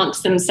talk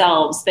amongst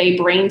themselves. They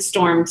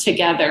brainstorm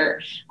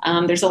together.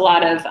 There's a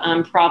lot of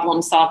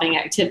problem-solving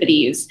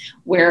activities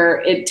where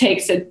it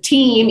takes a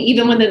team,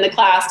 even within the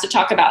class, to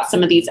talk about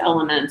some of these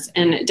elements,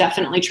 and it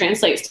definitely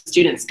translates to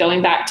students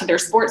going back to their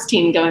sports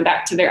team, going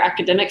back to their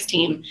academics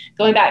team,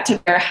 going back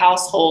to their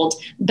household,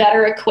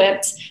 better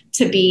equipped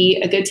to be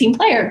a good team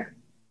player.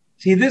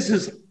 See, this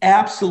is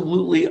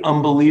absolutely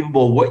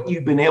unbelievable what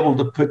you've been able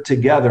to put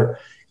together.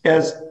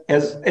 As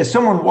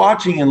someone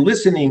watching and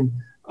listening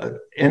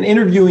and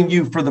interviewing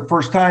you for the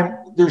first time,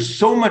 there's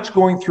so much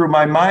going through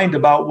my mind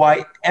about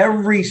why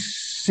every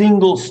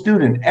single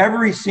student,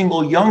 every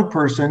single young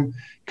person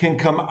can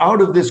come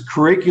out of this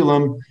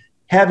curriculum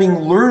having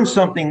learned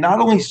something not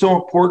only so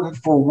important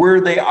for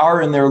where they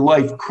are in their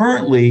life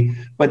currently,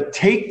 but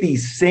take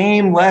these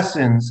same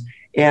lessons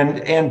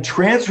and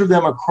transfer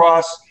them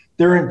across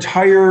their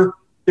entire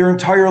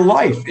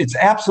life. It's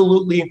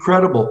absolutely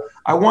incredible.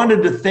 I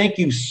wanted to thank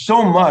you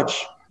so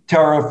much,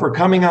 Tara, for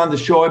coming on the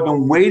show. I've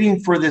been waiting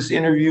for this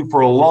interview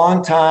for a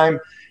long time.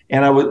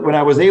 And when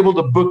I was able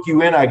to book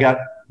you in, I got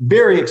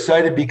very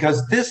excited,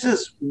 because this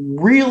is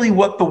really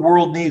what the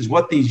world needs,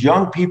 what these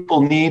young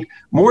people need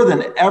more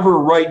than ever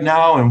right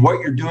now. And what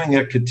you're doing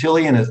at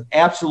Cotillion is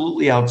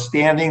absolutely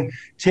outstanding,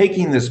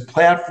 taking this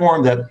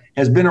platform that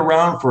has been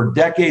around for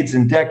decades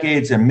and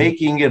decades and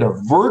making it a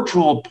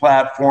virtual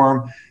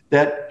platform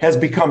that has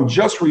become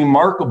just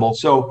remarkable.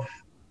 So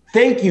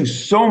thank you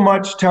so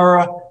much,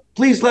 Tara.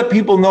 Please let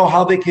people know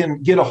how they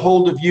can get a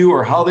hold of you,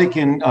 or how they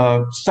can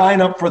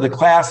sign up for the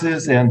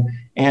classes.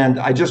 And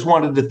I just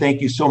wanted to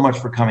thank you so much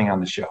for coming on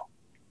the show.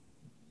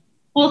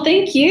 Well,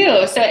 thank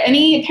you. So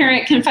any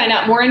parent can find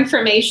out more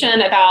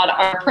information about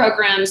our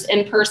programs,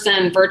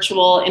 in-person,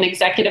 virtual, and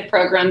executive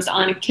programs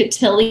on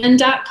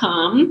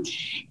Cotillion.com.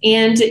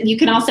 And you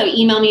can also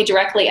email me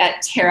directly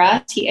at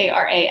Tara,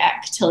 T-A-R-A,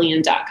 at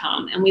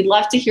Cotillion.com. And we'd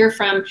love to hear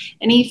from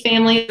any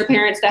families or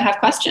parents that have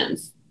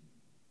questions.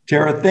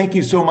 Tara, thank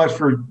you so much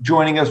for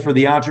joining us for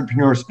the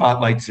Entrepreneur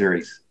Spotlight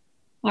Series.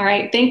 All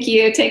right. Thank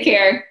you. Take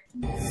care.